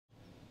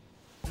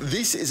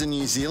This is a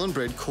New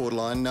Zealand-bred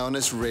cordyline known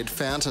as red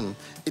fountain.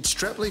 Its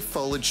strap-leaf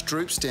foliage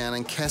droops down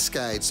and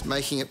cascades,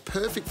 making it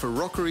perfect for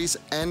rockeries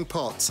and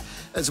pots,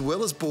 as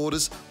well as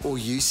borders or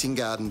use in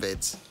garden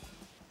beds.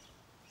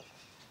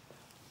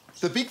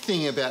 The big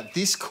thing about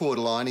this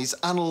cordyline is,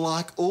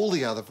 unlike all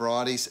the other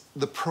varieties,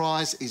 the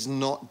prize is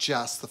not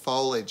just the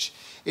foliage.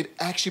 It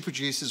actually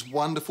produces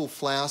wonderful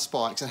flower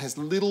spikes and has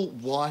little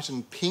white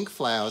and pink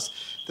flowers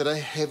that are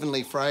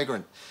heavenly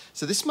fragrant.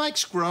 So this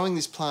makes growing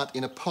this plant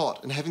in a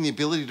pot and having the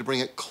ability to bring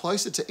it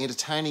closer to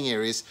entertaining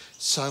areas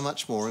so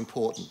much more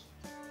important.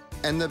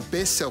 And the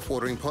best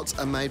self-watering pots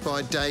are made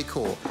by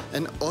Decor,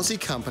 an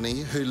Aussie company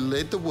who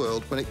led the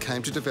world when it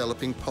came to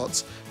developing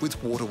pots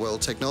with water well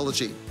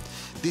technology.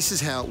 This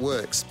is how it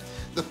works.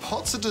 The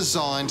pots are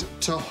designed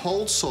to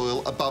hold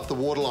soil above the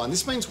waterline.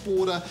 This means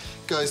water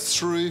goes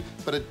through,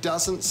 but it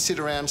doesn't sit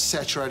around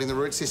saturating the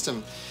root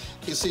system.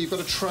 You see, you've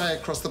got a tray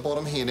across the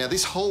bottom here. Now,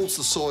 this holds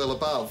the soil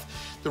above.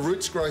 The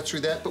roots grow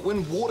through that, but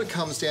when water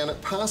comes down, it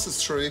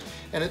passes through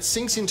and it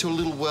sinks into a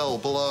little well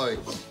below.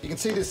 You can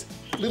see there's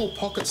little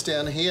pockets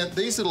down here.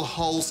 These little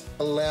holes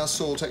allow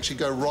soil to actually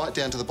go right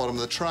down to the bottom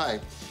of the tray.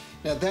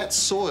 Now, that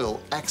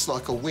soil acts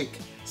like a wick,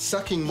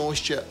 sucking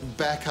moisture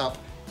back up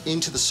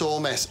into the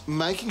soil mass,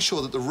 making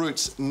sure that the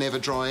roots never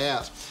dry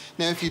out.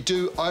 Now, if you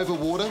do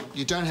overwater,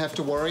 you don't have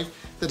to worry.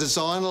 The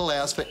design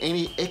allows for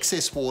any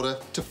excess water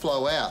to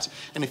flow out.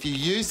 And if you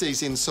use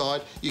these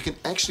inside, you can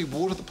actually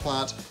water the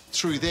plant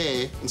through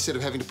there instead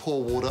of having to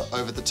pour water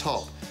over the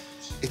top.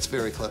 It's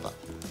very clever.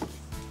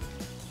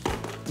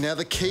 Now,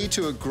 the key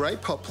to a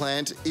great pot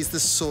plant is the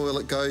soil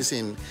it goes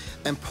in,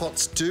 and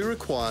pots do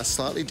require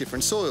slightly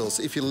different soils.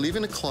 If you live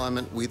in a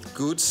climate with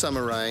good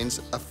summer rains,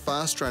 a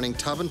fast-running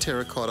tub and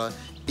terracotta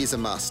is a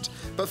must.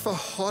 But for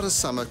hotter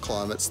summer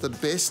climates, the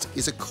best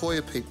is a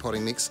coir peat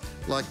potting mix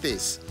like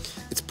this.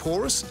 It's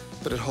porous,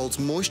 but it holds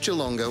moisture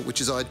longer,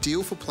 which is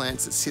ideal for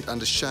plants that sit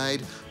under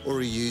shade or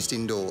are used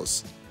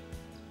indoors.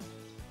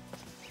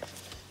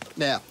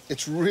 Now,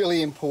 it's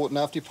really important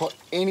after you pot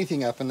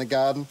anything up in the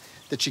garden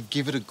that you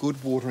give it a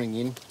good watering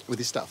in with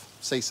this stuff,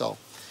 sea salt.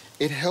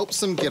 It helps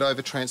them get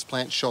over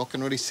transplant shock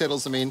and really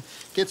settles them in,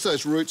 gets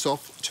those roots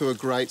off to a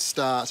great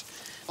start.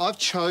 I've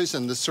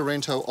chosen the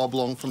Sorrento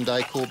Oblong from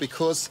Decor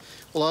because,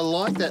 well, I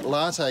like that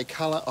latte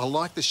colour, I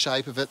like the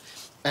shape of it,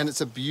 and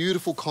it's a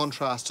beautiful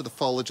contrast to the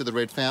foliage of the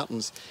red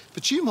fountains.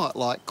 But you might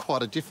like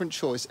quite a different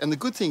choice, and the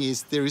good thing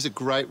is there is a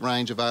great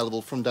range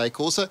available from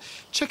Decor, so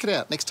check it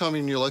out next time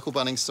you're in your local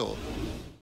Bunnings store.